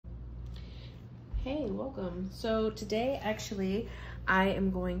Hey, welcome. So today actually I am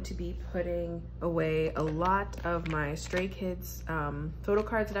going to be putting away a lot of my Stray Kids photo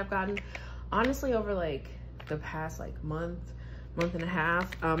cards that I've gotten honestly over like the past like month and a half.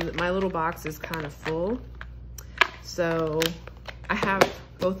 My little box is kind of full, so I have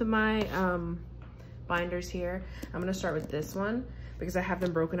both of my binders here. I'm gonna start with this one because I have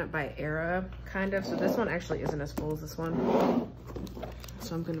them broken up by era kind of, so this one actually isn't as full as this one.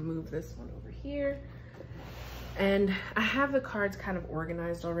 So I'm gonna move this one over here. And I have the cards kind of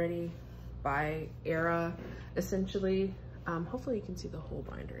organized already by era, essentially. Hopefully you can see the whole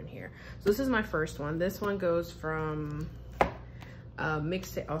binder in here. So this is my first one. This one goes from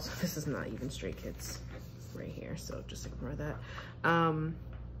mixtape. Also, this is not even Stray Kids right here, so just ignore that. From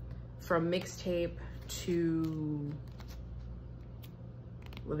mixtape to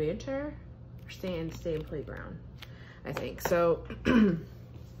Levanter, stay in playground, I think. So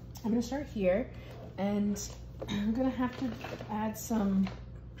I'm gonna start here, and I'm gonna have to add some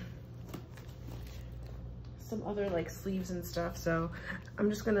other like sleeves and stuff. So I'm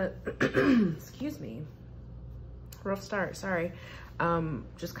just gonna, excuse me, rough start, sorry.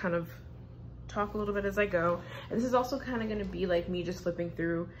 Just kind of talk a little bit as I go. And this is also kind of gonna be like me just flipping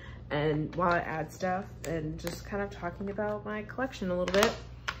through and while I add stuff and just kind of talking about my collection a little bit.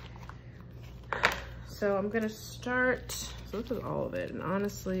 So I'm gonna start, so this is all of it. And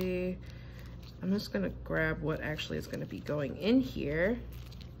honestly, I'm just gonna grab what actually is gonna be going in here.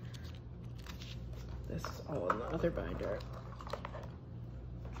 This is all in the other binder.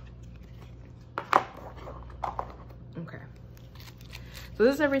 Okay. So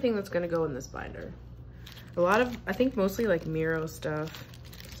this is everything that's gonna go in this binder. A lot of, I think mostly like Miro stuff.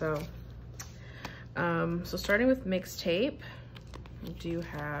 So, so starting with mixtape, I do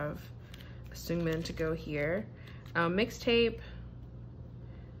have a Sungmin to go here. Mixtape's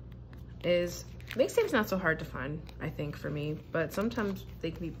not so hard to find, I think, for me, but sometimes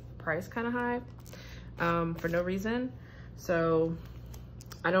they can be priced kind of high for no reason. So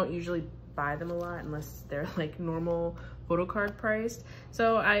I don't usually buy them a lot unless they're like normal photo card priced.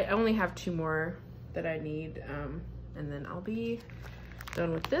 So I only have 2 more that I need, and then I'll be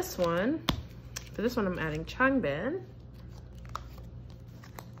done with this one. For this one, I'm adding Changbin.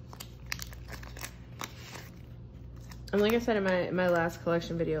 And like I said in my last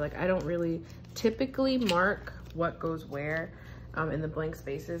collection video, like I don't really typically mark what goes where in the blank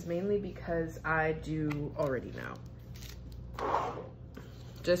spaces, mainly because I do already know.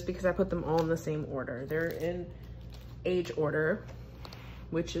 Just because I put them all in the same order. They're in age order,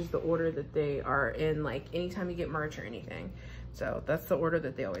 which is the order that they are in, like anytime you get merch or anything. So that's the order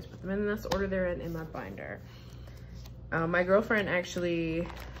that they always put them in, and that's the order they're in my binder. My girlfriend actually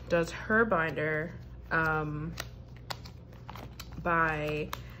does her binder by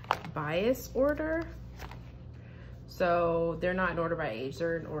bias order. So they're not in order by age,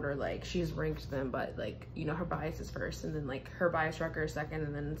 they're in order, like she's ranked them, but like, you know, her bias is first, and then like her bias record is second,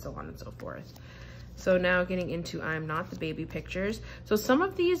 and then so on and so forth. So now getting into I'm Not the Baby pictures. So some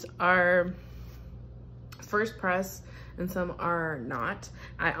of these are first press and some are not.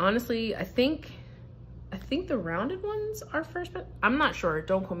 I think the rounded ones are first press. I'm not sure,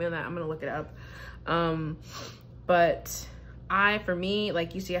 don't quote me on that, I'm gonna look it up. But for me,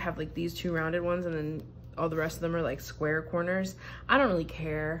 like you see, I have like these 2 rounded ones, and then all the rest of them are like square corners. I don't really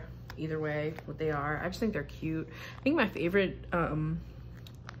care either way what they are. I just think they're cute. I think my favorite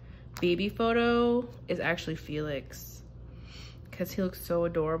baby photo is actually Felix, because he looks so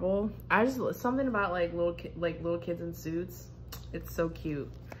adorable. I just, something about like little kids in suits, it's so cute.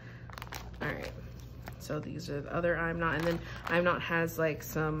 All right, so these are the other I'm Not, and then I'm Not has like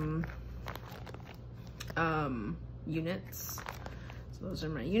some units. So those are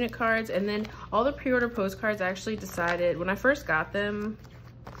my unit cards. And then all the pre-order postcards, I actually decided when I first got them,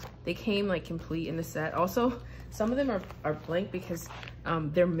 they came like complete in the set. Also, some of them are blank because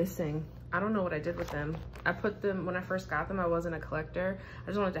they're missing. I don't know what I did with them. I put them, when I first got them, I wasn't a collector. I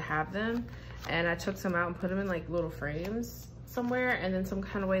just wanted to have them, and I took some out and put them in like little frames somewhere, and then some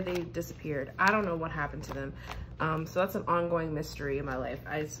kind of way they disappeared. I don't know what happened to them. So that's an ongoing mystery in my life.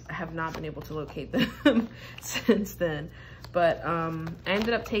 I have not been able to locate them since then. But I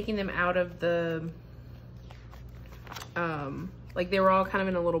ended up taking them out of the, like they were all kind of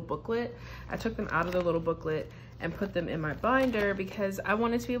in a little booklet. I took them out of the little booklet and put them in my binder because I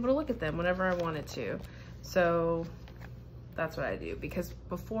wanted to be able to look at them whenever I wanted to. So that's what I do. Because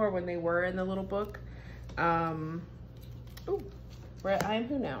before, when they were in the little book, ooh, we're at I Am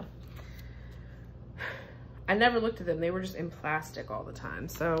Who now. I never looked at them. They were just in plastic all the time.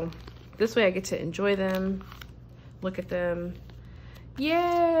 So this way I get to enjoy them, look at them.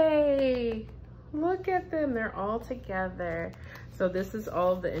 Yay! look at them, they're all together. So this is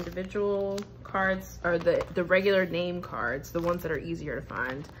all the individual cards, or the regular name cards, the ones that are easier to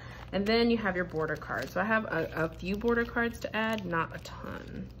find. And then you have your border cards. So I have a few border cards to add, not a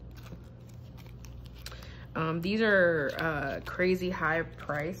ton. These are crazy high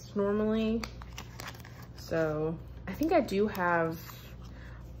priced normally. So I think I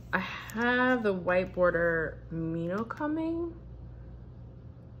have the white border Mino coming,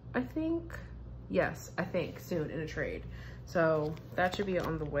 I think. Yes, I think soon in a trade. So that should be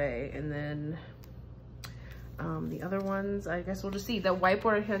on the way. And then the other ones, I guess we'll just see. The white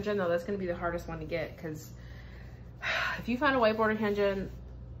border Hyunjin, though, that's gonna be the hardest one to get, because if you find a white border Hyunjin,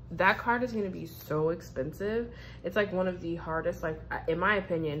 that card is gonna be so expensive. It's like one of the hardest, like in my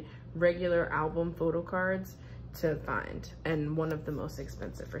opinion, regular album photo cards to find, and one of the most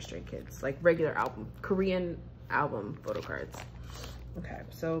expensive for Stray Kids, like regular album, Korean album photo cards. Okay,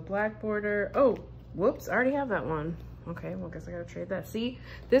 so black border. Oh, whoops, I already have that one. Okay, well, I guess I gotta trade that. See,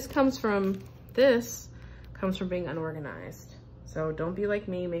 this comes from being unorganized. So don't be like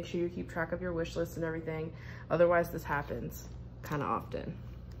me, make sure you keep track of your wish list and everything. Otherwise this happens kind of often.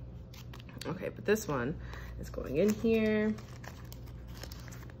 Okay, but this one is going in here.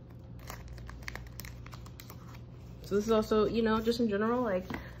 So this is also, you know, just in general, like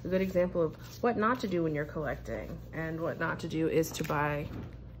a good example of what not to do when you're collecting. And what not to do is to buy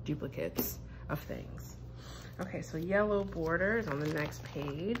duplicates of things. Okay, so yellow border is on the next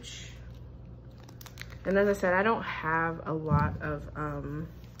page. And as I said, I don't have a lot of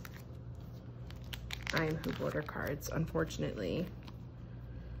I Am Who border cards, unfortunately.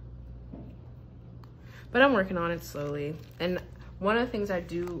 But I'm working on it slowly. And one of the things I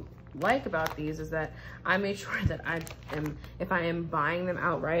do like about these is that I make sure that if I am buying them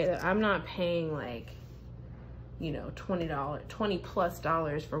outright, that I'm not paying like, you know,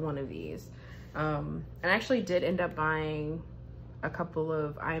 $20+ for one of these. And I actually did end up buying a couple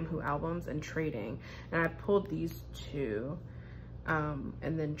of I Am Who albums and trading, and I pulled these two and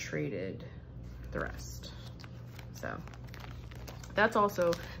then traded the rest. So that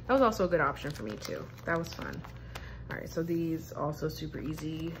was also a good option for me too. That was fun. All right, so these also super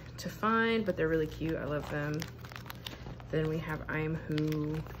easy to find, but they're really cute. I love them. Then we have I Am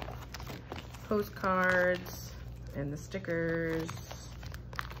Who postcards and the stickers.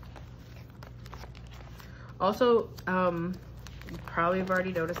 Also, you probably have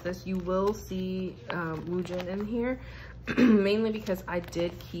already noticed this. You will see Woojin in here, mainly because I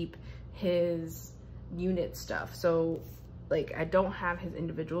did keep his unit stuff. So like I don't have his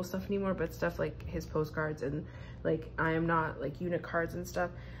individual stuff anymore, but stuff like his postcards and like I Am Not like unit cards and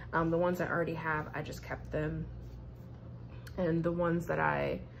stuff. The ones I already have, I just kept them. And the ones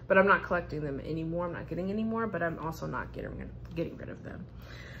that but I'm not collecting them anymore. I'm not getting any more, but I'm also not getting rid of them.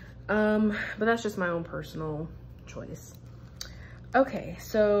 But that's just my own personal choice. Okay,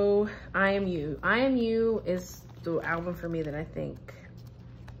 so I Am You. I Am You is the album for me that I think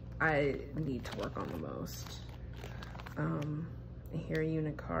I need to work on the most. Here are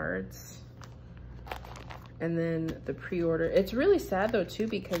unit cards. And then the pre-order. It's really sad though too,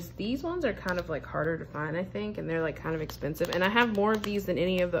 because these ones are kind of like harder to find, I think, and they're like kind of expensive. And I have more of these than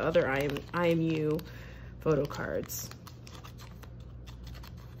any of the other I Am You photo cards.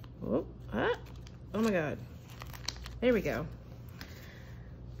 Oh, oh my God. There we go.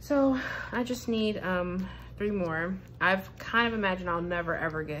 So I just need 3 more. I've kind of imagined I'll never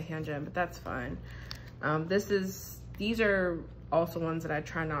ever get Hyunjin, but that's fine. These are also ones that I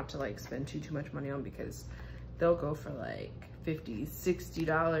try not to like spend too much money on, because they'll go for like $50,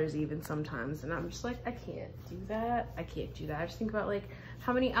 $60 even sometimes. And I'm just like, I can't do that. I can't do that. I just think about like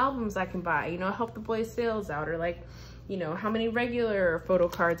how many albums I can buy, you know, help the boys' sales out, or like, you know, how many regular photo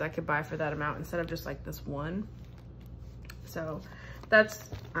cards I could buy for that amount instead of just like this one. So that's,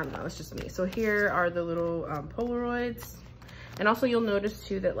 I don't know, it's just me. So here are the little Polaroids. And also you'll notice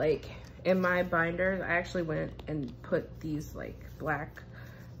too that like in my binders, I actually went and put these like black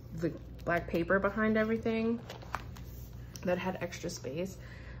paper behind everything that had extra space,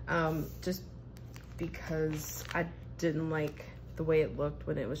 just because I didn't like the way it looked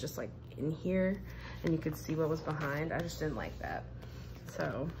when it was just like in here and you could see what was behind. I just didn't like that.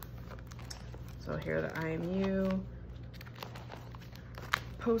 So here are the I Am You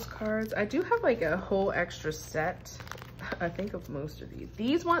postcards. I do have like a whole extra set, I think, of most of these.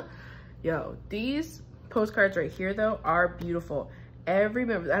 These postcards right here though are beautiful. Every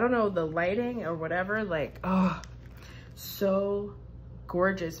member, I don't know, the lighting or whatever, like, oh, so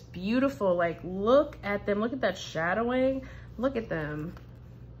gorgeous, beautiful. Like, look at them, look at that shadowing, look at them.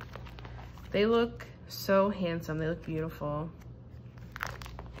 They look so handsome, they look beautiful.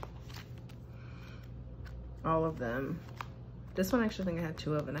 all of them. This one, I actually think I had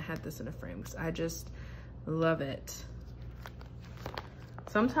 2 of, and I had this in a frame because I just love it.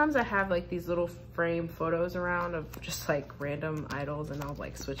 Sometimes I have like these little frame photos around of just like random idols, and I'll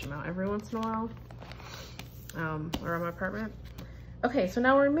like switch them out every once in a while around my apartment. Okay, so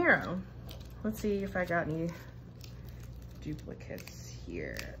now we're in Miro. Let's see if I got any duplicates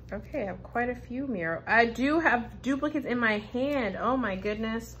here. Okay, I have quite a few Miro. I do have duplicates in my hand. Oh my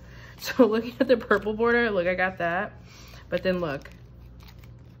goodness. So looking at the purple border, look, I got that. But then look,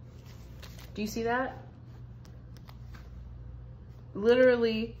 do you see that?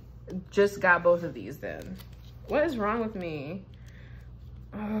 Literally just got both of these then. What is wrong with me?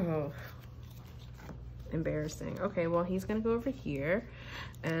 Oh, embarrassing. Okay, well, he's gonna go over here,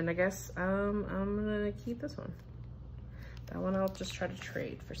 and I guess I'm gonna keep this one. That one I'll just try to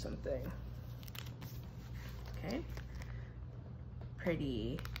trade for something. Okay,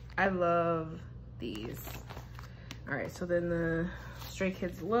 pretty. I love these. All right, so then the Stray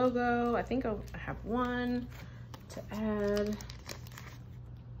Kids logo, I think I have one to add.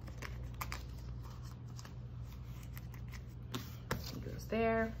 He goes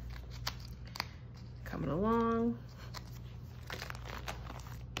there. Coming along.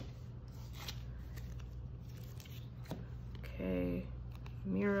 Okay,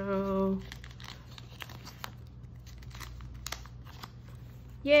 Miro.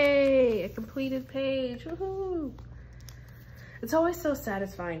 Yay, a completed page, woohoo! It's always so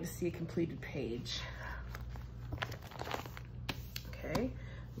satisfying to see a completed page. Okay,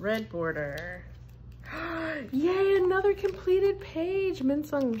 red border. Yay, another completed page,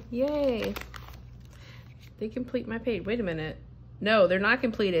 Minsung, yay. They complete my page. Wait a minute. No, they're not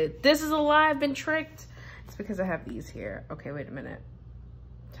completed. This is a lie, I've been tricked. It's because I have these here. Okay, wait a minute.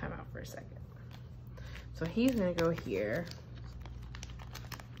 Time out for a second. So he's gonna go here.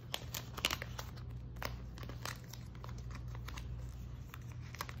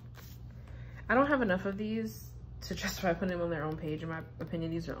 I don't have enough of these to justify putting them on their own page. In my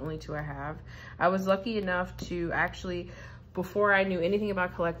opinion, these are only 2 I have. I was lucky enough to actually, before I knew anything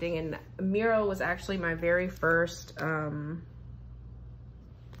about collecting, and Miro was actually my very first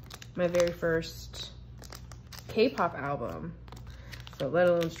K-pop album. So let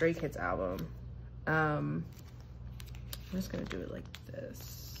alone Stray Kids album. I'm just gonna do it like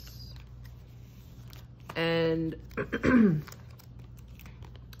this. And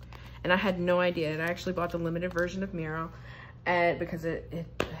and I had no idea. And I actually bought the limited version of Miro, and because it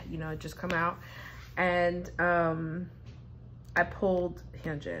you know, it just come out. And I pulled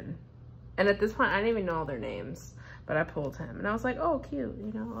Hyunjin. And at this point, I didn't even know all their names, but I pulled him. And I was like, oh, cute,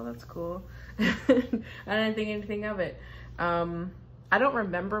 you know, oh, that's cool. I didn't think anything of it. I don't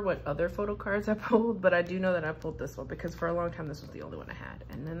remember what other photo cards I pulled, but I do know that I pulled this one because for a long time, this was the only one I had.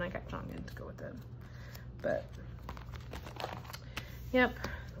 And then I got Jongin to go with them. But, yep.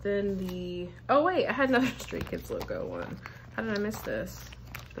 Then the, oh wait, I had another Stray Kids logo one. How did I miss this?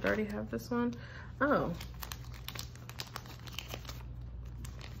 Did I already have this one? Oh.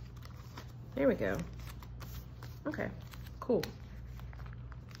 There we go. Okay, cool.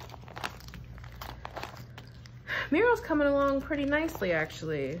 Miro's coming along pretty nicely,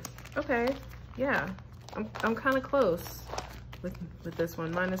 actually. Okay, yeah, I'm kind of close with this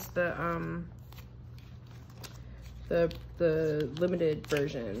one, minus the limited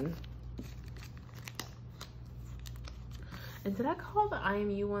version. And did I call the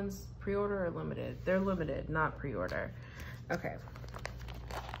IMU ones pre-order or limited? They're limited, not pre-order. Okay.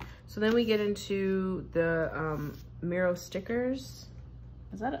 So then we get into the Miro stickers.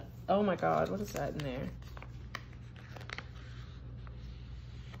 Is that a, oh my God, what is that in there?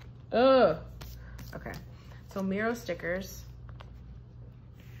 Ugh. Okay, so Miro stickers.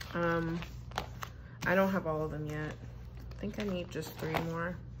 I don't have all of them yet. I think I need just 3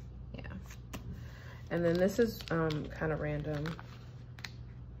 more. Yeah. And then this is kind of random.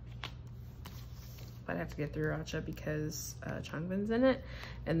 I'd have to get through Racha because Changbin's in it.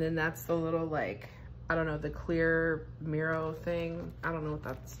 And then that's the little, like, I don't know, the clear Miro thing. I don't know what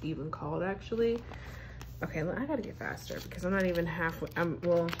that's even called, actually. Okay, I gotta get faster because I'm not even halfway, I'm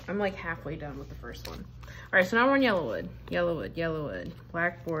like halfway done with the first one. All right, so now we're on Yellowwood. Yellowwood, Yellowwood,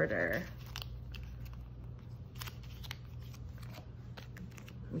 black border.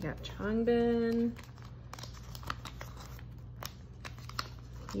 We got Changbin.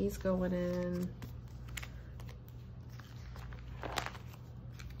 He's going in.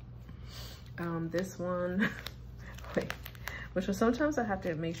 This one, wait, which was sometimes I have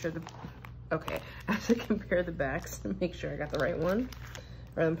to make sure okay, I have to compare the backs to make sure I got the right one,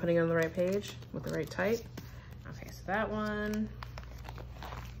 rather than putting it on the right page with the right type. Okay, so that one.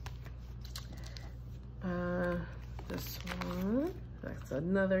 this one. That's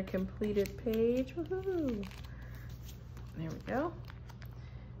another completed page. Woohoo! There we go.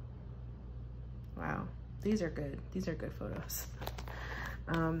 Wow, these are good. These are good photos.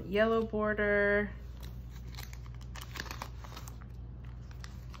 Yellow border.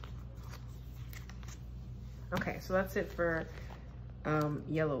 Okay, so that's it for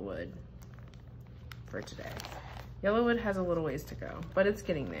Yellowwood for today. Yellowwood has a little ways to go, but it's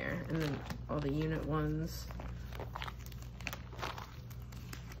getting there. And then all the unit ones.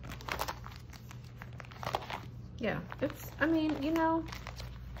 Yeah, I mean, you know,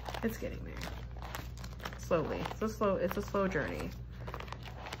 it's getting there. Slowly. It's a slow journey.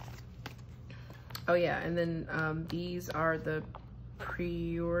 Oh yeah, and then these are the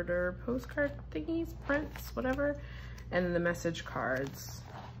pre-order postcard thingies, prints, whatever. And then the message cards.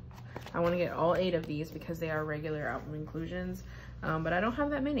 I want to get all 8 of these because they are regular album inclusions, but I don't have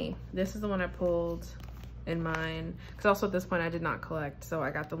that many. This is the one I pulled in mine, because also at this point I did not collect, so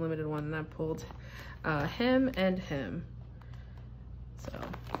I got the limited one and I pulled him and him. So,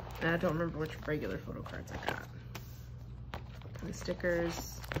 and I don't remember which regular photo cards I got. The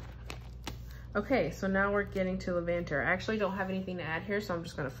stickers. Okay, so now we're getting to Levanter. I actually don't have anything to add here, so I'm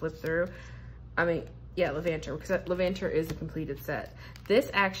just gonna flip through. I mean, yeah, Levanter, because Levanter is a completed set. This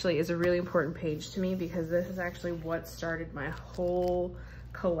actually is a really important page to me because this is actually what started my whole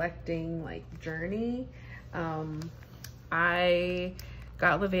collecting like journey. I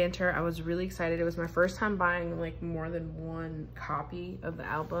got Levanter. I was really excited. It was my first time buying like more than one copy of the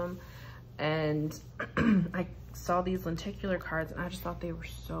album, and I saw these lenticular cards and I just thought they were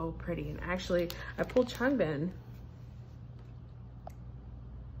so pretty. And actually I pulled Changbin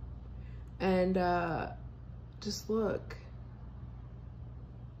and just look,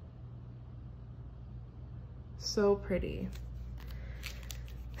 so pretty.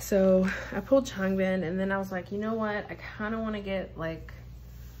 So I pulled Changbin, and then I was like, you know what, I kind of want to get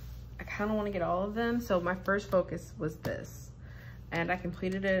all of them. So my first focus was this, and I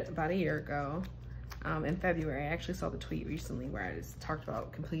completed it about a year ago. In February. I actually saw the tweet recently where I just talked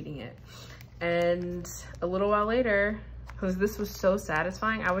about completing it. And a little while later, because this was so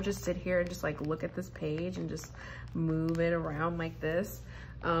satisfying, I would just sit here and just like look at this page and just move it around like this.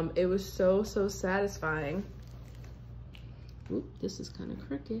 It was so satisfying. Oop, this is kind of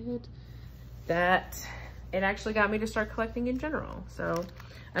crooked. That it actually got me to start collecting in general. So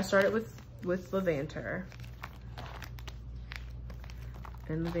I started with Levanter.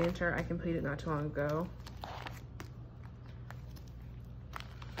 And Levanter I completed not too long ago.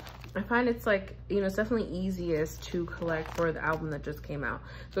 I find it's like, you know, it's definitely easiest to collect for the album that just came out.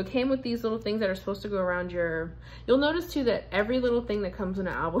 So it came with these little things that are supposed to go around your, you'll notice too that every little thing that comes in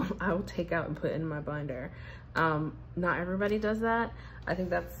an album, I will take out and put in my binder. Not everybody does that. I think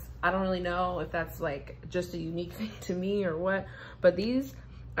that's, I don't really know if that's like just a unique thing to me or what, but these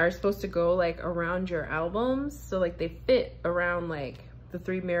are supposed to go like around your albums. So like they fit around like the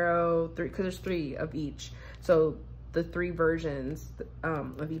 3 Miro, because there's 3 of each. So the 3 versions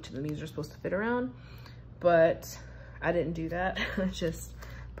of each of them, these are supposed to fit around, but I didn't do that. I just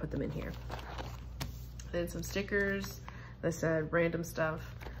put them in here. Then some stickers that said random stuff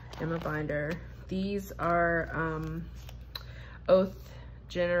in my binder. These are Oath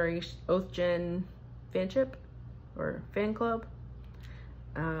Gen fanship or fan club.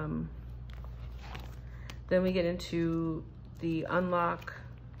 Then we get into the Unlock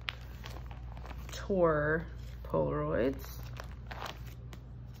Tour Polaroids.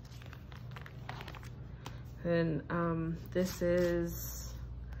 Then this is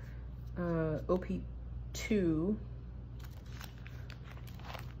OP2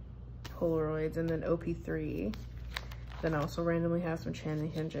 Polaroids, and then OP3. Then I also randomly have some Chan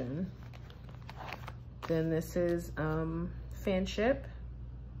and Hyunjin. Then this is fanship.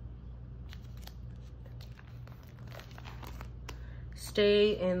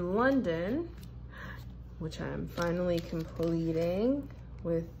 Stay in London, which I'm finally completing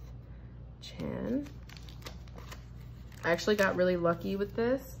with Chan. I actually got really lucky with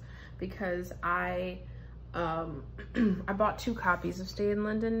this because I bought 2 copies of Stay in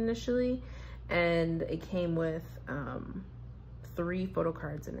London initially, and it came with 3 photo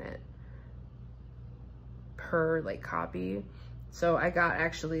cards in it per like copy. So I got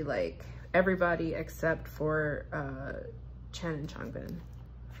actually like everybody except for Chan and Changbin.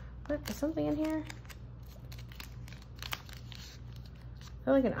 What, is something in here? Is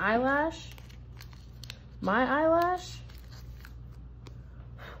that like an eyelash? My eyelash?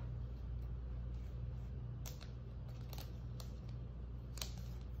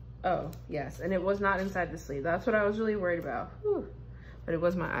 Oh, yes, and it was not inside the sleeve. That's what I was really worried about. Whew. But it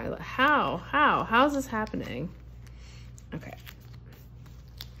was my eyelash. How is this happening? Okay.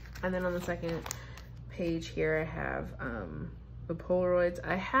 And then on the second page here, I have the Polaroids.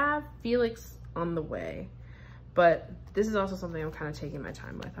 I have Felix on the way, but this is also something I'm kind of taking my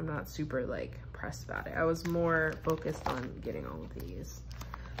time with. I'm not super like pressed about it. I was more focused on getting all of these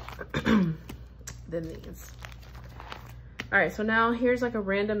than these. All right, so now here's like a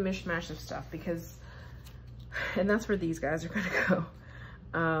random mishmash of stuff because, and that's where these guys are gonna go.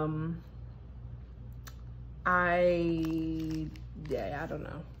 I don't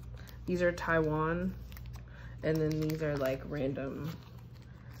know. These are Taiwan, and then these are like random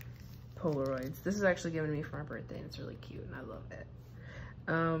Polaroids. This is actually given to me for my birthday, and it's really cute, and I love it.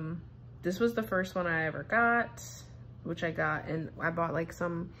 This was the first one I ever got, which I got, and I bought like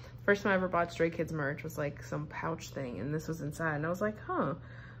some, first time I ever bought Stray Kids merch was like some pouch thing, and this was inside, and I was like, huh,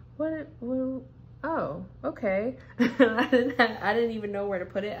 what oh, okay. I didn't even know where to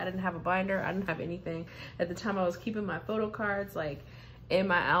put it. I didn't have a binder. I didn't have anything. At the time, I was keeping my photo cards like in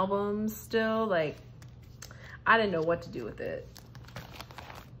my albums still. Like, I didn't know what to do with it.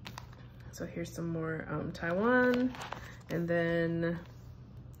 So here's some more Taiwan. And then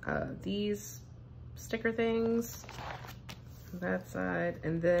these sticker things on that side.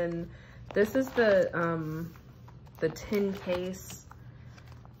 And then this is the 10 case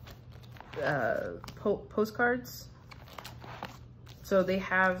postcards. So they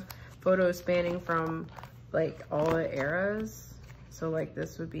have photos spanning from like all the eras. So like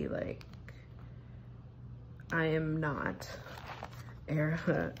this would be like I am not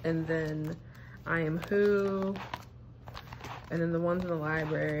era, and then I am who, and then the ones in the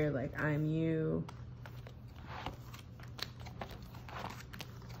library like I am you,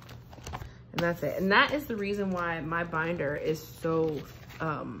 and that's it. And that is the reason why my binder is so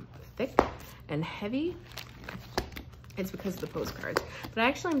thick and heavy. It's because of the postcards. But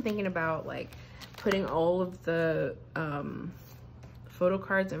actually I'm thinking about like putting all of the photo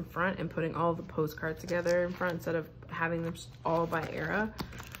cards in front and putting all the postcards together in front instead of having them all by era.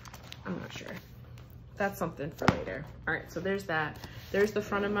 I'm not sure. That's something for later. All right, so there's that. There's the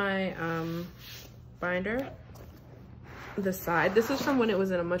front of my binder. The side, this is from when it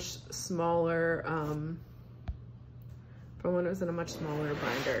was in a much smaller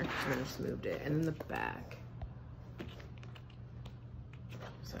binder. I just moved it. And then the back.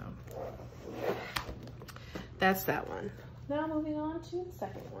 So that's that one. Now moving on to the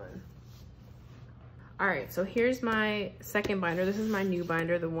second one. All right, so here's my second binder. This is my new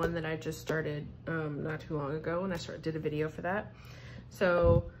binder, the one that I just started not too long ago when I did a video for that.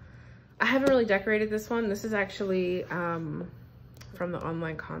 So I haven't really decorated this one. This is actually from the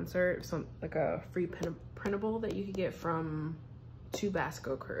online concert, like a free printable that you could get from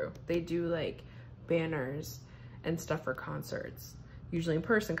Tabasco Crew. They do like banners and stuff for concerts, usually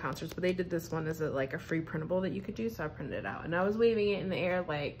in-person concerts, but they did this one as like a free printable that you could do, so I printed it out. And I was waving it in the air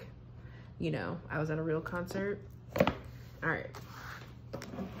like, you know, I was at a real concert. All right.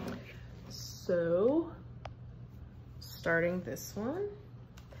 So, starting this one.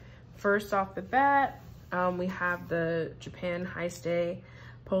 First off the bat, we have the Japan High Stay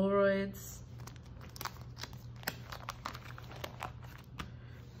Polaroids.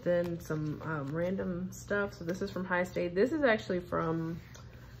 Then some random stuff. So this is from High Stay. This is actually from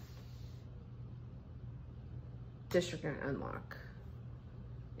District and Unlock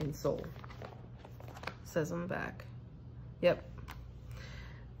in Seoul. Says on the back. Yep.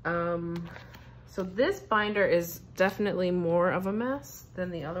 So this binder is definitely more of a mess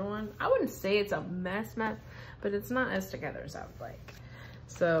than the other one. I wouldn't say it's a mess, but it's not as together as I would like.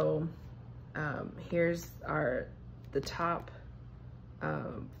 So here's the top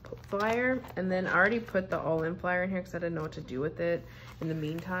flyer, and then I already put the all-in flyer in here because I didn't know what to do with it in the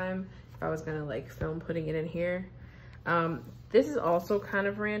meantime, if I was gonna like film putting it in here. This is also kind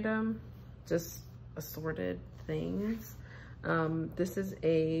of random, just assorted things. This is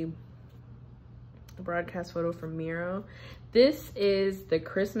a broadcast photo from Miro. This is the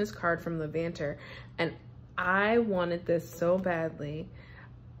Christmas card from Levanter, and I wanted this so badly.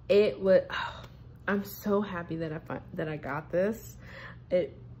 It would, oh, I'm so happy that I got this.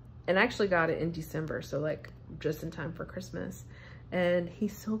 And I actually got it in December, so like just in time for Christmas. And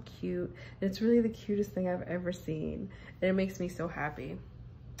he's so cute. And it's really the cutest thing I've ever seen. And it makes me so happy.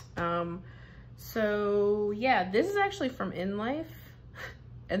 So yeah, this is actually from In Life.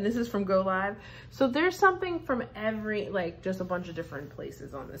 And this is from Go Live. So there's something from every, like just a bunch of different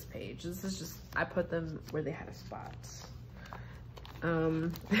places on this page. This is just, I put them where they had a spot.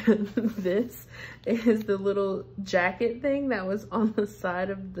 This is the little jacket thing that was on the side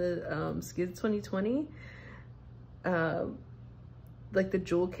of the Skids 2020. Like the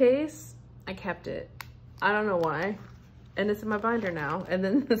jewel case. I kept it. I don't know why. and it's in my binder now. And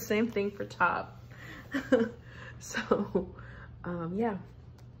then the same thing for top. So, yeah.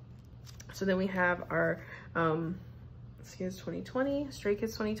 So then we have our Kids 2020, Stray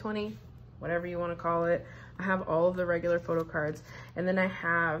Kids 2020, whatever you want to call it. I have all of the regular photo cards, and then I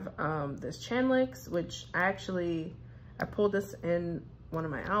have this Chanlix, which I pulled this in one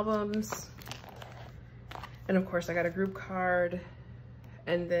of my albums, and of course I got a group card,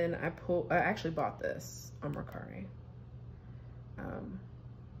 and then I actually bought this on Mercari.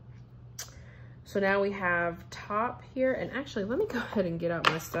 So now we have top here, and actually let me go ahead and get out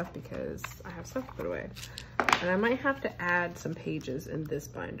my stuff because I have stuff to put away. And I might have to add some pages in this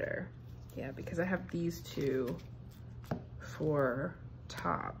binder. Yeah, because I have these two for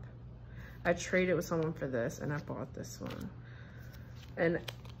top. I traded with someone for this and I bought this one. And,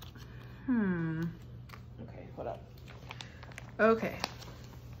 okay, hold up. Okay,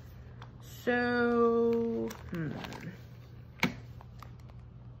 so,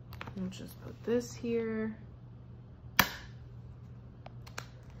 I'll just put this here.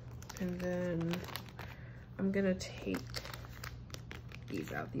 And then I'm gonna take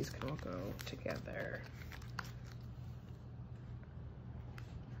these out. These can all go together.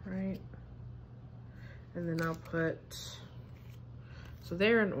 Right? And then I'll put, so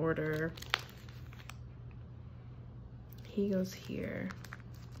they're in order. He goes here.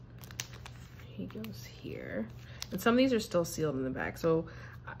 He goes here. And some of these are still sealed in the back. So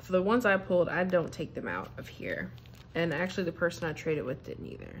for the ones I pulled, I don't take them out of here. And actually the person I traded with didn't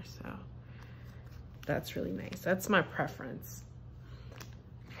either, so that's really nice. That's my preference.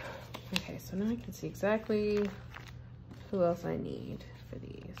 Okay, so now I can see exactly who else I need for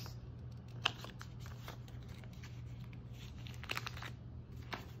these.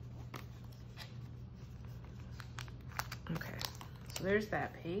 Okay, so there's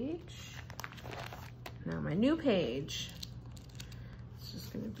that page. Now my new page. It's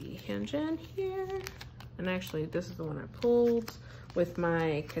just gonna be Hyunjin here. And actually this is the one I pulled with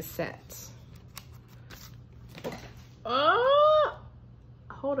my cassette. Oh,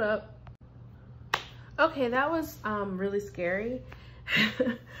 hold up. Okay, that was really scary.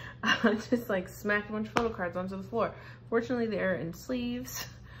 I just like smacked a bunch of photo cards onto the floor. Fortunately, they're in sleeves,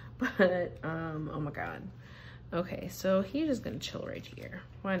 but oh my God. Okay, so he's just gonna chill right here.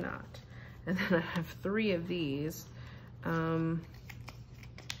 Why not? And then I have 3 of these. You know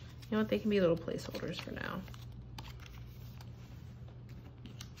what? They can be little placeholders for now.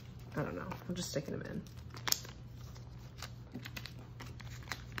 I don't know. I'm just sticking them in.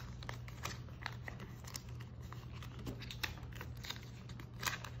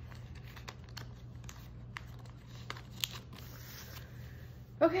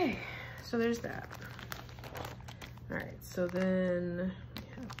 Okay, so there's that. All right, so then we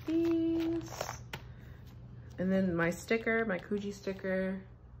have these. And then my sticker, my Kuji sticker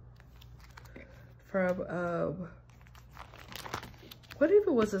from, what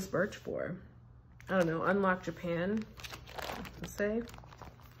even was this merch for? I don't know, Unlock Japan, let's say.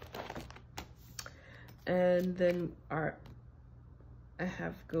 And then I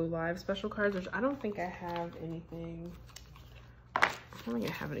have Go Live special cards, which I don't think I have anything. I don't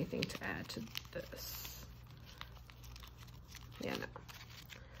think I have anything to add to this. Yeah, no.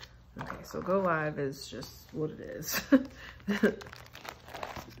 Okay, so Go Live is just what it is.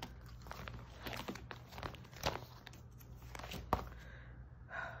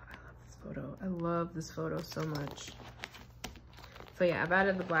 I love this photo so much. So yeah, I've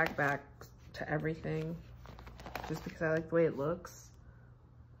added the black back to everything just because I like the way it looks.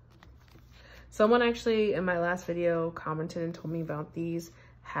 Someone actually in my last video commented and told me about these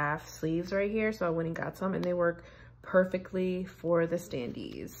half sleeves right here. So I went and got some and they work perfectly for the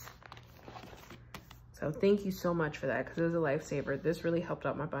standees. So thank you so much for that because it was a lifesaver. This really helped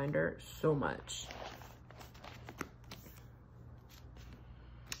out my binder so much.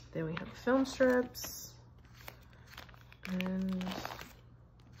 Then we have film strips and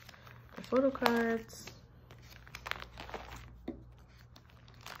the photo cards.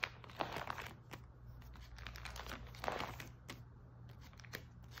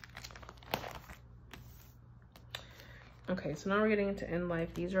 Okay, so now we're getting into End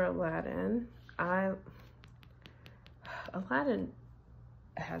Life. These are Aladdin. Aladdin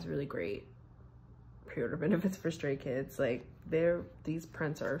has really great pre-order benefits for Stray Kids. Like these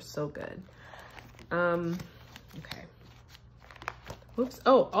prints are so good. Okay. Whoops.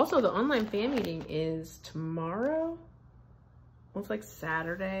 Oh, also the online fan meeting is tomorrow. Well, it's like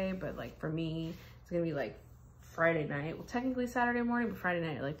Saturday, but like for me, it's gonna be like Friday night. Well, technically Saturday morning, but Friday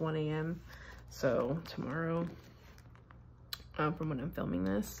night at like 1 a.m. So tomorrow. from when I'm filming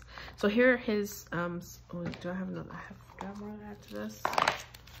this. So here are his, oh, do I have another, do I have more after this?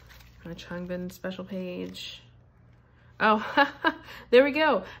 My Changbin special page. Oh, there we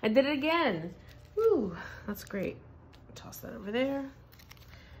go. I did it again. Woo, that's great. Toss that over there.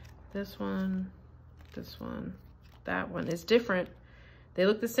 This one, that one is different. They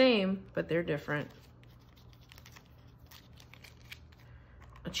look the same, but they're different.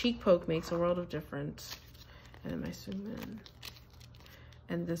 A cheek poke makes a world of difference. And my zoom in.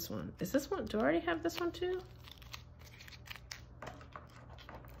 And this one. Is this one? Do I already have this one too?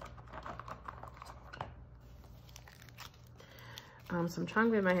 Some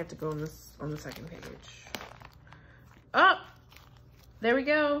Changbin might have to go on this on the second page. Oh, there we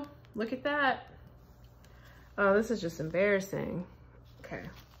go. Look at that. Oh, this is just embarrassing. Okay,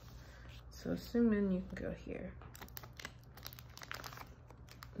 so zoom in. You can go here.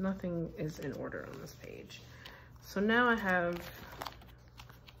 Nothing is in order on this page. So now I have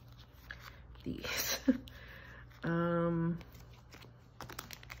these. I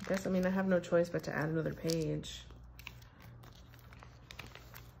guess, I mean, I have no choice but to add another page.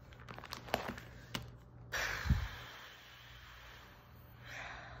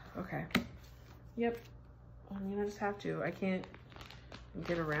 Okay. Yep. I mean, I just have to. I can't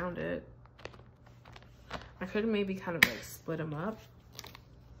get around it. I could maybe kind of like split them up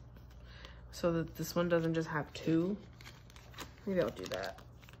so that this one doesn't just have two. Maybe I'll do that.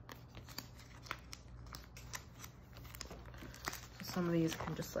 So some of these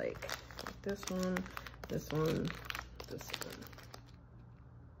can just like this one, this one, this one.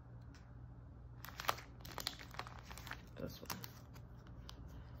 This one.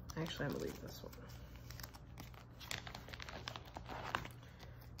 Actually, I believe this one.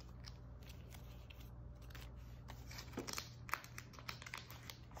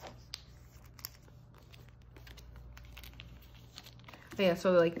 Yeah,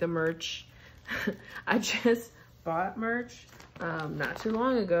 so like the merch, I just bought merch not too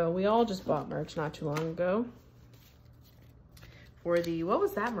long ago. We all just bought merch not too long ago for the, what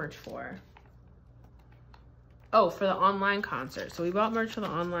was that merch for? Oh, for the online concert. So we bought merch for the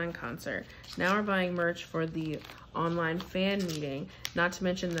online concert. Now we're buying merch for the online fan meeting. Not to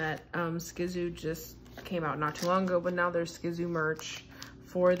mention that Skizoo just came out not too long ago, but now there's Skizoo merch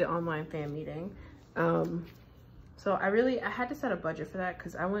for the online fan meeting. So I had to set a budget for that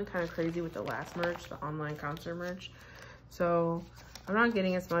because I went kind of crazy with the last merch, the online concert merch. So I'm not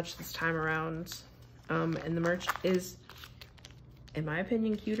getting as much this time around. And the merch is, in my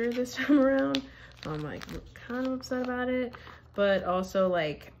opinion, cuter this time around. So I'm like kind of upset about it. But also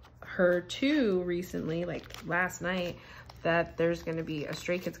like heard too recently, like last night, that there's gonna be a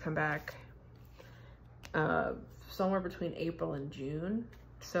Stray Kids comeback somewhere between April and June.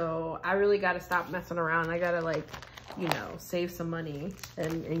 So I really gotta stop messing around. I gotta like, you know, save some money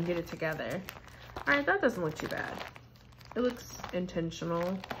and get it together. All right, that doesn't look too bad. It looks intentional.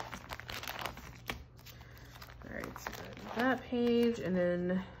 All right, so that page, and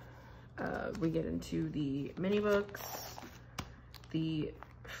then we get into the mini books, the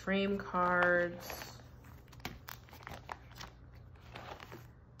frame cards.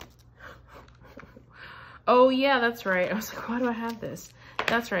 Oh yeah, that's right. I was like, why do I have this?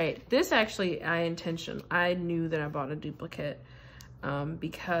 That's right. This actually, I knew that I bought a duplicate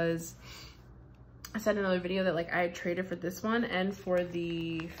because I said in another video that like I had traded for this one and for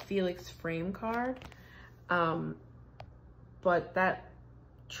the Felix frame card. But that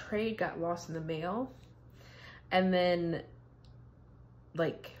trade got lost in the mail. And then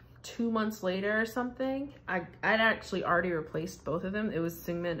like 2 months later or something, I'd actually already replaced both of them. It was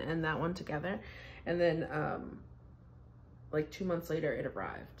Singman and that one together. And then like 2 months later it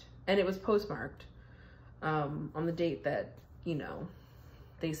arrived, and it was postmarked on the date that, you know,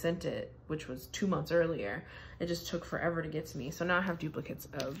 they sent it, which was 2 months earlier. It just took forever to get to me. So now I have duplicates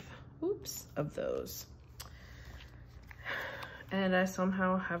of, of those. And I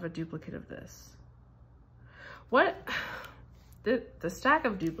somehow have a duplicate of this. What? The stack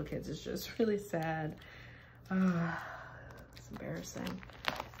of duplicates is just really sad. It's embarrassing.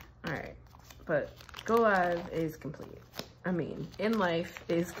 All right, but Go Live is complete. I mean, In Life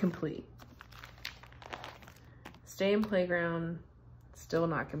is complete. Stay in Playground, still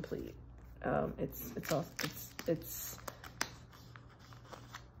not complete. It's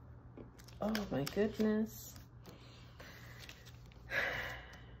oh my goodness.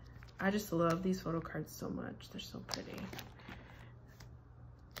 I just love these photo cards so much. They're so pretty.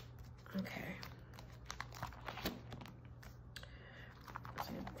 Okay.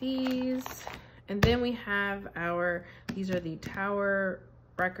 So these. And then we have these are the Tower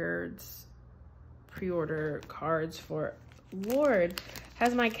Records pre-order cards for Lord,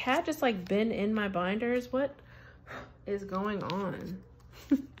 has my cat just like been in my binders? What is going on?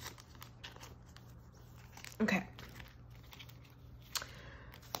 Okay.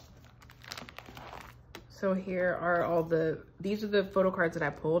 So here are all these are the photo cards that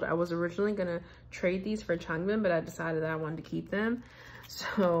I pulled. I was originally gonna trade these for Changbin, but I decided that I wanted to keep them.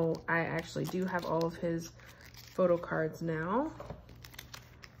 So I actually do have all of his photo cards now.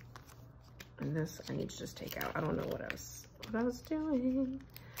 And this I need to just take out. I don't know what I was doing.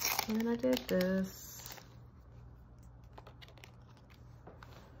 And then I did this.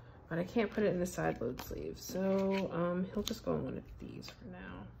 But I can't put it in the side load sleeve. So he'll just go in one of these for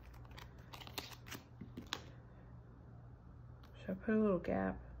now. Should I put a little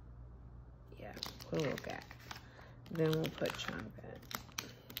gap? Yeah, put a little gap. Then we'll put Changbin.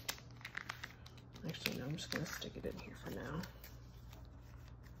 Actually, no, I'm just gonna stick it in here for now.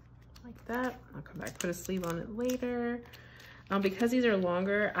 Like that. I'll come back, put a sleeve on it later. Because these are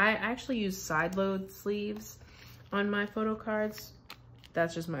longer, I actually use side load sleeves on my photo cards.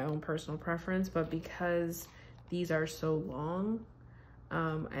 That's just my own personal preference, but because these are so long,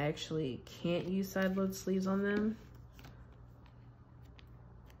 I actually can't use side load sleeves on them.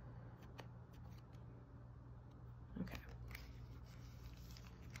 Okay.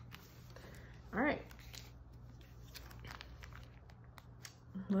 All right.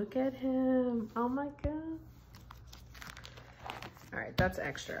 Look at him. Oh my God. All right, that's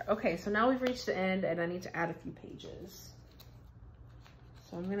extra. Okay, so now we've reached the end and I need to add a few pages.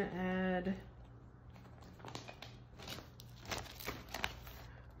 So I'm gonna add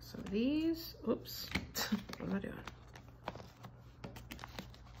some of these. Oops, what am I doing?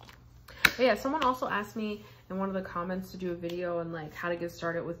 But yeah, someone also asked me in one of the comments to do a video on like how to get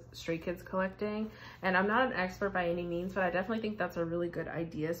started with Stray Kids collecting. And I'm not an expert by any means, but I definitely think that's a really good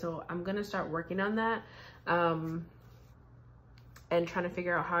idea. So I'm gonna start working on that and trying to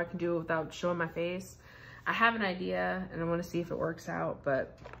figure out how I can do it without showing my face. I have an idea and I want to see if it works out,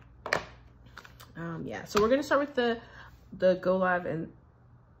 but yeah. So we're gonna start with the Go Live in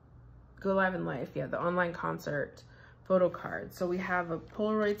Life, yeah, the online concert photo card. So we have a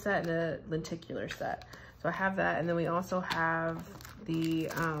Polaroid set and a lenticular set. So I have that, and then we also have the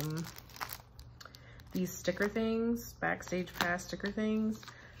these sticker things, backstage pass sticker things.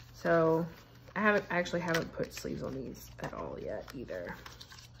 So I actually haven't put sleeves on these at all yet either.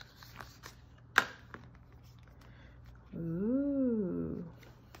 Ooh.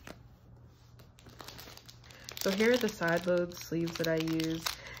 So here are the side load sleeves that I use.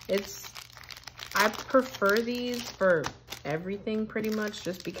 I prefer these for everything pretty much,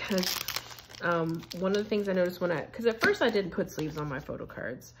 just because one of the things I noticed because at first I didn't put sleeves on my photo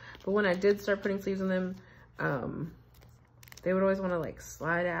cards, but when I did start putting sleeves on them, they would always want to like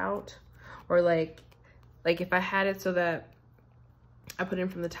slide out, or like if I had it so that I put it in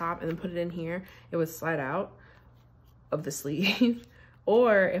from the top and then put it in here, it would slide out of the sleeve.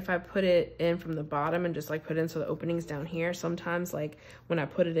 Or if I put it in from the bottom and just like put it in so the opening's down here, sometimes like when I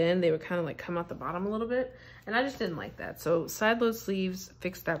put it in, they would kind of like come out the bottom a little bit, and I just didn't like that. So side load sleeves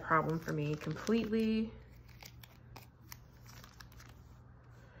fixed that problem for me completely.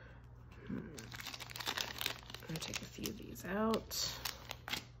 I'm gonna take a few of these out.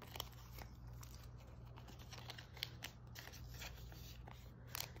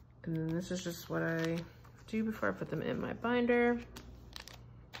 And then this is just what I do before I put them in my binder.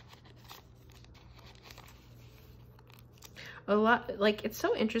 A lot, like, it's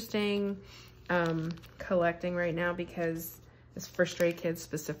so interesting collecting right now, because it's for Stray Kids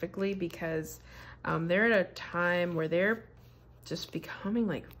specifically, because they're at a time where they're just becoming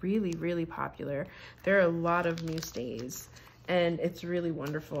like really, really popular. There are a lot of new stays and it's really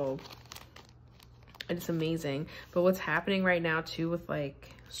wonderful and it's amazing. But what's happening right now too with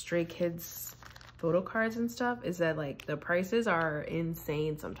like Stray Kids photo cards and stuff is that like the prices are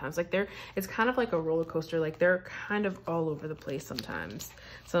insane sometimes. Like it's kind of like a roller coaster. Like they're kind of all over the place sometimes.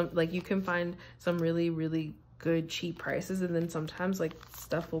 So like you can find some really, really good cheap prices, and then sometimes like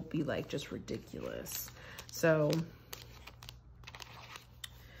stuff will be like just ridiculous. So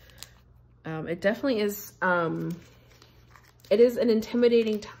it definitely is, it is an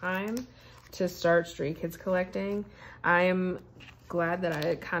intimidating time to start Stray Kids collecting. I am glad that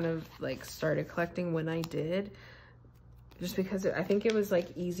I kind of like started collecting when I did, just because I think it was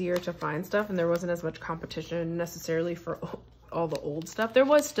like easier to find stuff and there wasn't as much competition necessarily for all the old stuff. There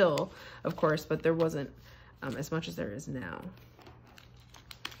was still, of course, but there wasn't as much as there is now.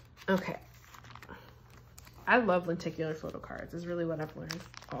 Okay. I love lenticular photo cards. Is really what I've learned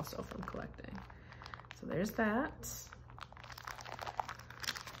also from collecting. So there's that.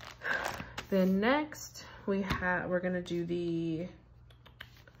 Then next, we're gonna do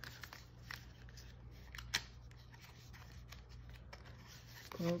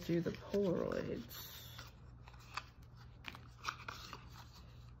we'll do the Polaroids.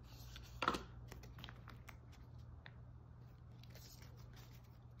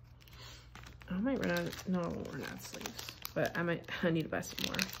 I might run out of, no, I won't run out of sleeves, but I need to buy some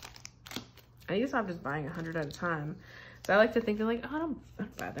more. I need to stop just buying 100 at a time. So I like to think that like, oh, I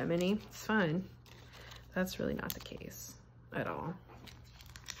don't buy that many, it's fine. That's really not the case at all.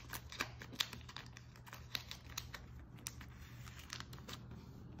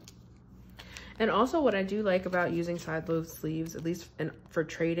 And also what I do like about using side load sleeves, at least for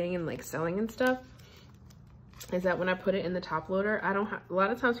trading and like selling and stuff, is that when I put it in the top loader, I don't have, a lot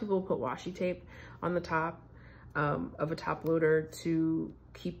of times people will put washi tape on the top of a top loader to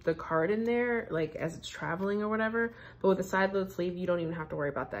keep the card in there, like as it's traveling or whatever. But with a side load sleeve, you don't even have to worry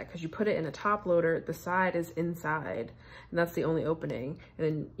about that because you put it in a top loader, the side is inside and that's the only opening. And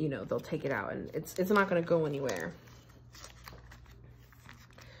then, you know, they'll take it out and it's not gonna go anywhere.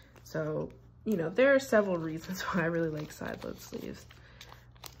 So, you know, there are several reasons why I really like side load sleeves.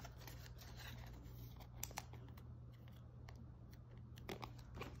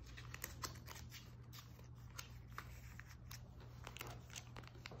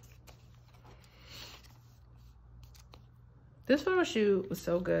 This photo shoot was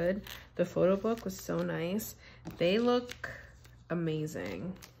so good. The photo book was so nice. They look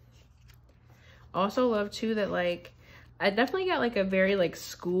amazing. Also love too that like, I definitely got like a very like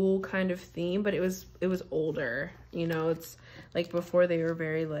school kind of theme, but it was older, you know. It's like before they were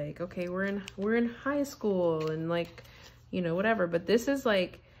very like, okay, we're in high school and like, you know, whatever. But this is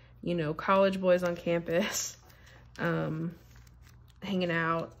like, you know, college boys on campus, hanging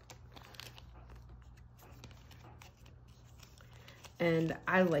out. And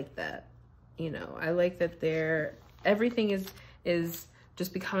I like that, you know, I like that everything is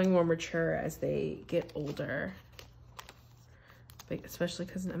just becoming more mature as they get older. But especially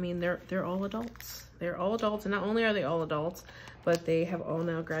because, I mean, they're all adults. They're all adults, and not only are they all adults, but they have all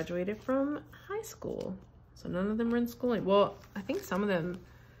now graduated from high school. So none of them are in school. Well, I think some of them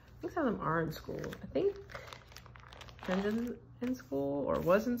are in school. I think Brendan's in school or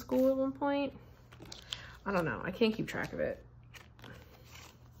was in school at one point. I don't know. I can't keep track of it.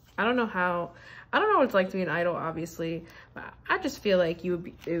 I don't know what it's like to be an idol, obviously, but I just feel like you would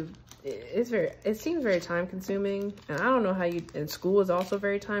be, it seems very time consuming. And I don't know how and school is also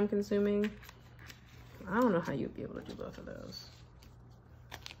very time consuming. I don't know how you'd be able to do both of those.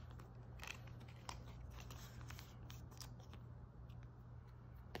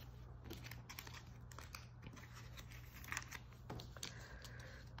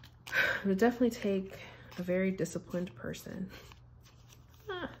 It would definitely take a very disciplined person.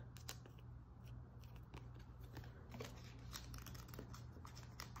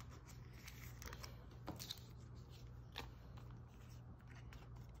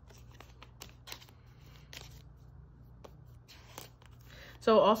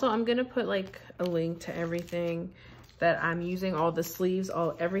 So also I'm gonna put like a link to everything that I'm using, all the sleeves,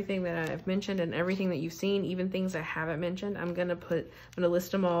 everything that I've mentioned and everything that you've seen, even things I haven't mentioned. I'm gonna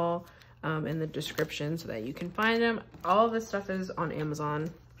list them all in the description so that you can find them. All of this stuff is on Amazon,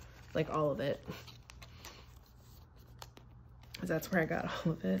 like all of it. 'Cause that's where I got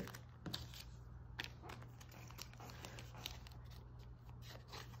all of it.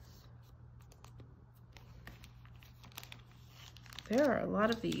 There are a lot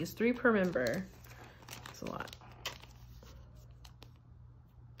of these, 3 per member. That's a lot.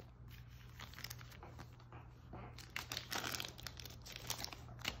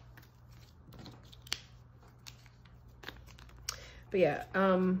 But yeah,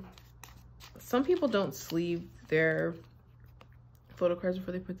 some people don't sleeve their photo cards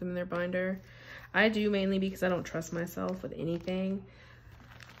before they put them in their binder. I do, mainly because I don't trust myself with anything.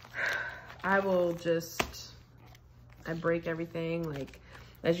 I break everything. Like,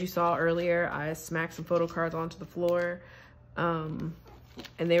 as you saw earlier, I smacked some photo cards onto the floor. And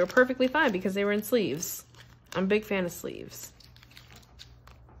they were perfectly fine because they were in sleeves. I'm a big fan of sleeves.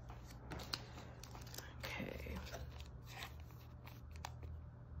 Okay.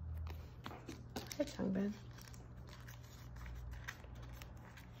 Hi, tongue bed.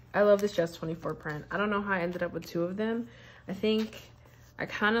 I love this Just 24 print. I don't know how I ended up with 2 of them. I think I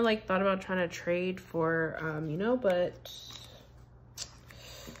kind of like thought about trying to trade for, you know, but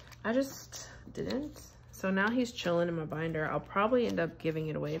I just didn't. So now he's chilling in my binder. I'll probably end up giving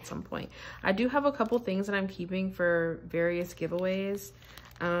it away at some point. I do have a couple things that I'm keeping for various giveaways.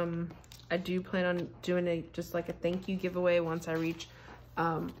 I do plan on doing just like a thank you giveaway once I reach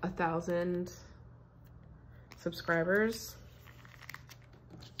 1,000 subscribers,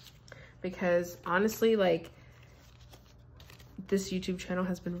 because honestly, like, this YouTube channel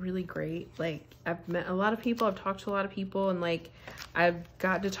has been really great. Like, I've met a lot of people, I've talked to a lot of people, and like, I've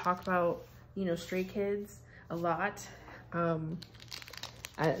got to talk about, you know, stray kids a lot. And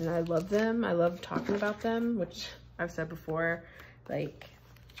I love them. I love talking about them, which I've said before. Like,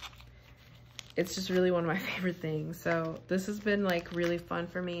 it's just really one of my favorite things. So this has been like really fun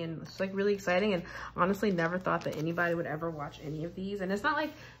for me, and it's like really exciting, and honestly never thought that anybody would ever watch any of these. And it's not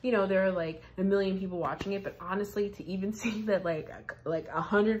like, you know, there are like a million people watching it, but honestly, to even see that like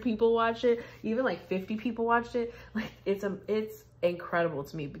 100 people watch it, even like 50 people watched it, like it's incredible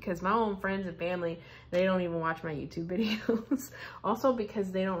to me, because my own friends and family, they don't even watch my YouTube videos. Also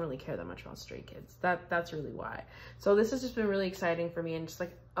because they don't really care that much about stray kids. That's really why. So this has just been really exciting for me, and just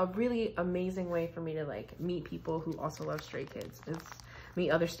like a really amazing way for me to like meet people who also love stray kids. It's meet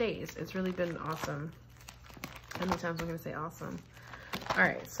other stays. It's really been awesome. How many times am I gonna say awesome? All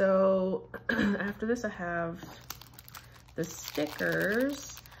right, so after this I have the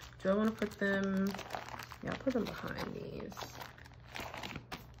stickers. Do I want to put them? Yeah, I'll put them behind these.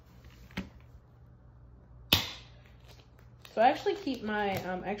 So I actually keep my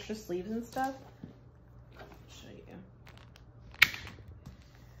extra sleeves and stuff. I'll show you.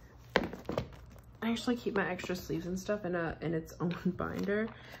 I actually keep my extra sleeves and stuff in its own binder.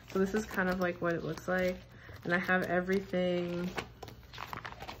 So this is kind of like what it looks like. And I have everything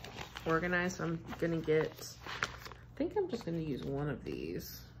organized. So I'm gonna get, I think I'm just gonna use one of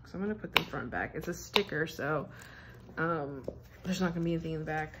these. So I'm gonna put them front and back. It's a sticker, so there's not gonna be anything in the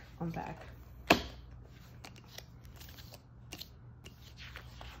back on back.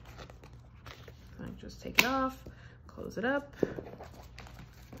 Just take it off, close it up,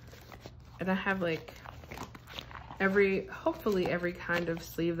 and I have like hopefully every kind of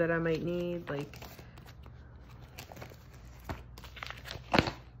sleeve that I might need, like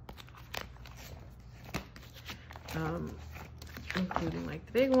including like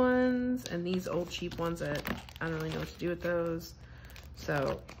the big ones and these old cheap ones that I don't really know what to do with those.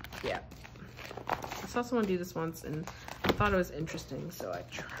 So yeah, I saw someone do this once and I thought it was interesting, so I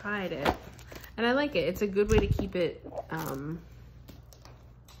tried it. And I like it. It's a good way to keep it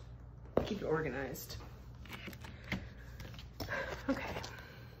organized. Okay.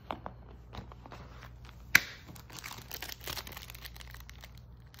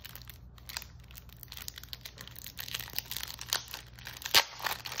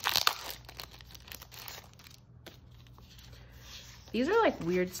 These are like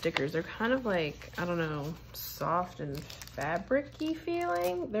weird stickers. They're kind of like, I don't know, soft and fabric-y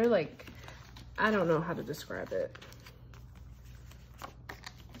feeling. They're like, I don't know how to describe it.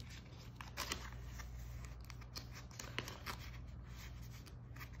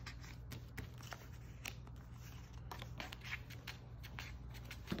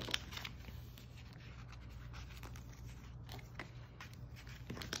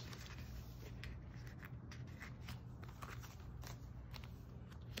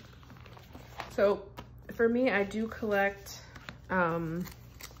 So for me, I do collect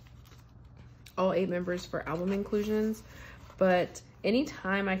all 8 members for album inclusions, but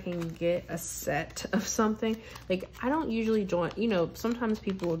anytime I can get a set of something, like I don't usually join, you know, sometimes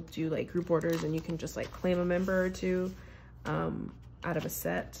people do like group orders and you can just like claim a member or two out of a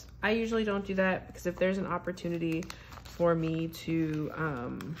set. I usually don't do that, because if there's an opportunity for me to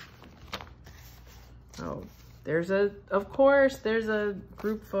oh, of course there's a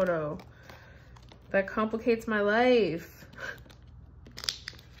group photo that complicates my life.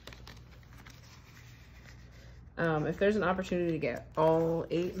 If there's an opportunity to get all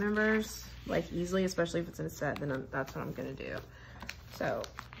 8 members, like easily, especially if it's in a set, then that's what I'm gonna do. So,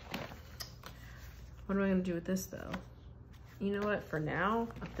 what am I gonna do with this though? You know what, for now,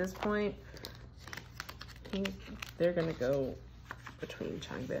 at this point, I think they're gonna go between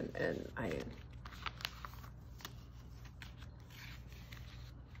Changbin and Ian.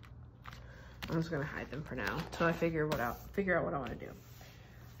 I'm just gonna hide them for now until I figure out what I wanna do.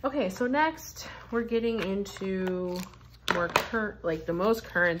 Okay, so next we're getting into more current, like the most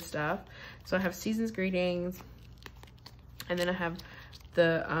current stuff. So I have Season's Greetings, and then I have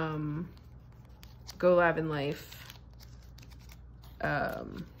the Go Lab in Life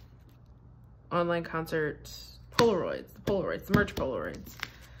online concert Polaroids, the merch Polaroids.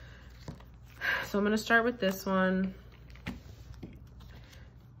 So I'm gonna start with this one,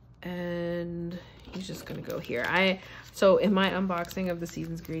 and he's just gonna go here. So in my unboxing of the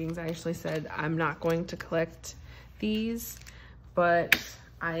Season's Greetings, I actually said I'm not going to collect these, but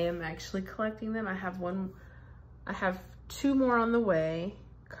I am actually collecting them. I have 2 more on the way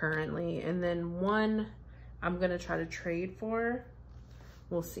currently, and then one I'm gonna try to trade for.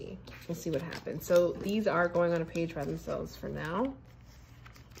 We'll see what happens. So these are going on a page by themselves for now.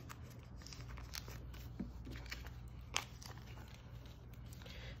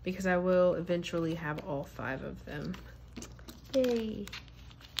 Because I will eventually have all 5 of them. Yay.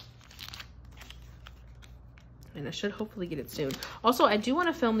 And I should hopefully get it soon. Also, I do want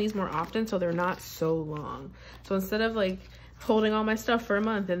to film these more often so they're not so long. So instead of like holding all my stuff for a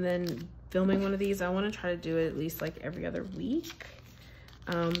month and then filming one of these, I want to try to do it at least like every other week.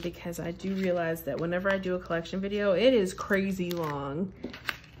 Because I do realize that whenever I do a collection video, it is crazy long.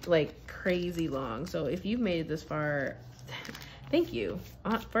 Like crazy long. So if you've made it this far, thank you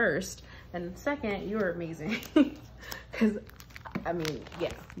first, and second, you're amazing. Because I mean,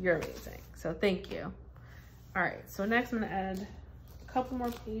 yeah, you're amazing, so thank you. All right, so next I'm gonna add a couple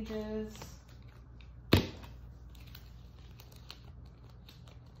more pages.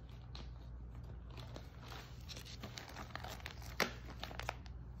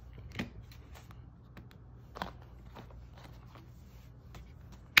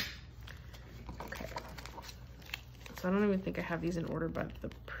 So I don't even think I have these in order by the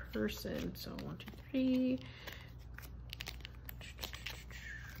person. So 1, 2, 3.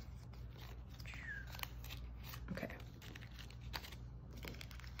 Okay.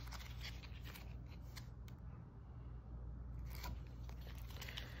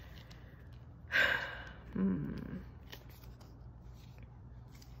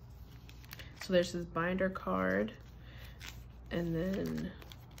 So there's this binder card, and then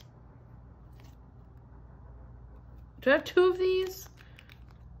do I have 2 of these?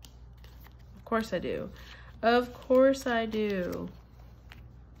 Of course I do. Of course I do.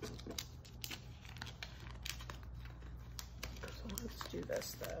 So let's do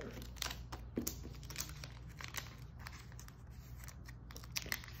this then.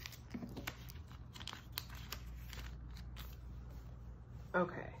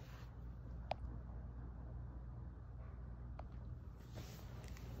 Okay.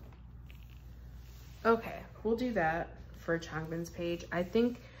 Okay, we'll do that for Changbin's page. I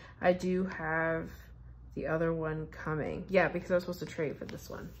think I do have the other one coming. Yeah, because I was supposed to trade for this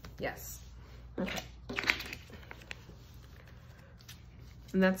one. Yes. Okay.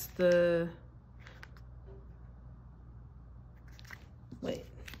 And that's the... Wait.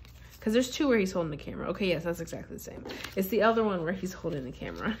 Because there's 2 where he's holding the camera. Okay, yes, that's exactly the same. It's the other one where he's holding the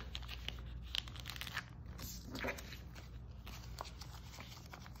camera.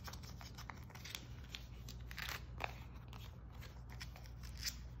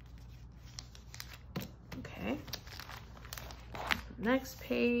 Next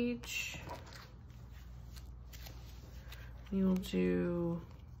page, we will do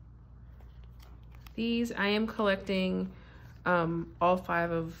these. I am collecting all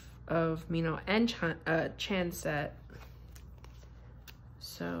 5 of Mino and Chan set.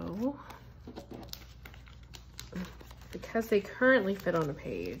 So because they currently fit on a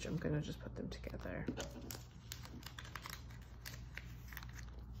page, I'm gonna just put them together.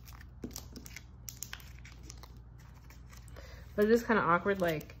 But it is kind of awkward,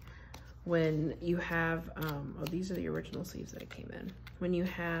 like when you have, oh, these are the original sleeves that came in. When you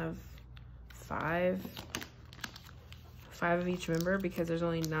have 5 of each member, because there's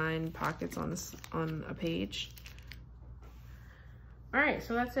only 9 pockets on this, on a page. All right,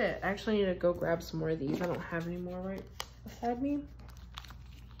 so that's it. I actually need to go grab some more of these. I don't have any more right beside me.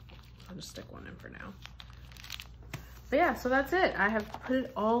 I'll just stick one in for now. But yeah, so that's it. I have put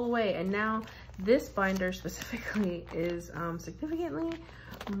it all away, and now this binder specifically is significantly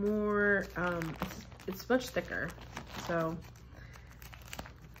more, it's much thicker. So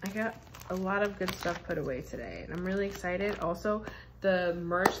I got a lot of good stuff put away today, and I'm really excited. Also, the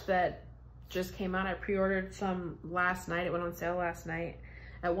merch that just came out, I pre-ordered some last night. It went on sale last night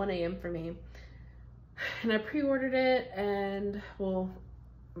at 1 a.m. for me. And I pre-ordered it, and well,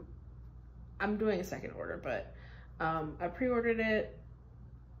 I'm doing a second order, but I pre-ordered it,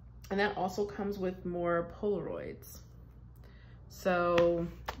 and that also comes with more Polaroids. So,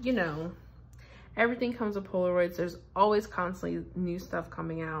 you know, everything comes with Polaroids. There's always constantly new stuff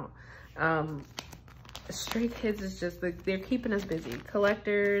coming out. Stray Kids is just like, they're keeping us busy.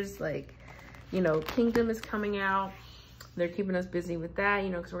 Collectors, like, you know, Kingdom is coming out. They're keeping us busy with that,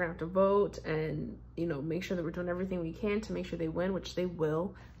 you know, because we're gonna have to vote and, you know, make sure that we're doing everything we can to make sure they win, which they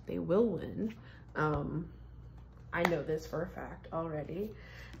will. They will win. I know this for a fact already,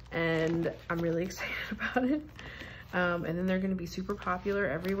 and I'm really excited about it. And then they're gonna be super popular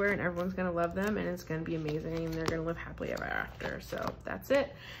everywhere, and everyone's gonna love them, and it's gonna be amazing, and they're gonna live happily ever after. So that's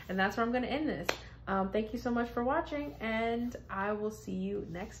it, and that's where I'm gonna end this. Thank you so much for watching, and I will see you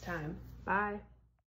next time. Bye.